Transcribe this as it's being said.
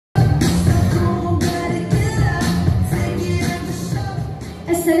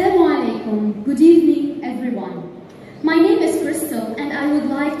Good evening, everyone. My name is Crystal, and I would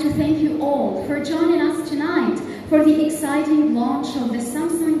like to thank you all for joining us tonight for the exciting launch of the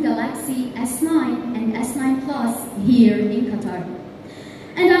Samsung Galaxy S9 and S9 Plus here in Qatar.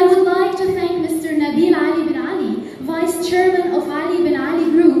 And I would like to thank Mr. Nabil Ali bin Ali, Vice Chairman of Ali bin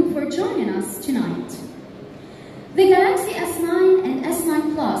Ali Group, for joining us tonight. The Galaxy S9 and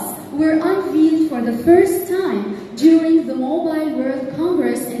S9 Plus were unveiled for the first time during the Mobile World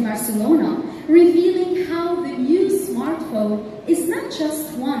Congress in Barcelona, revealing how the new smartphone is not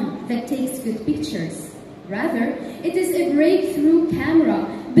just one that takes good pictures. Rather, it is a breakthrough camera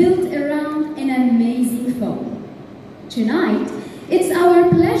built around an amazing phone. Tonight, it's our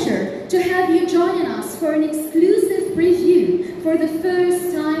pleasure to have you joining us for an exclusive preview for the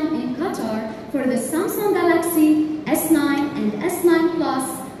first time in Qatar for the Samsung Galaxy S9 and S9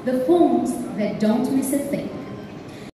 Plus, the phones that don't miss a thing.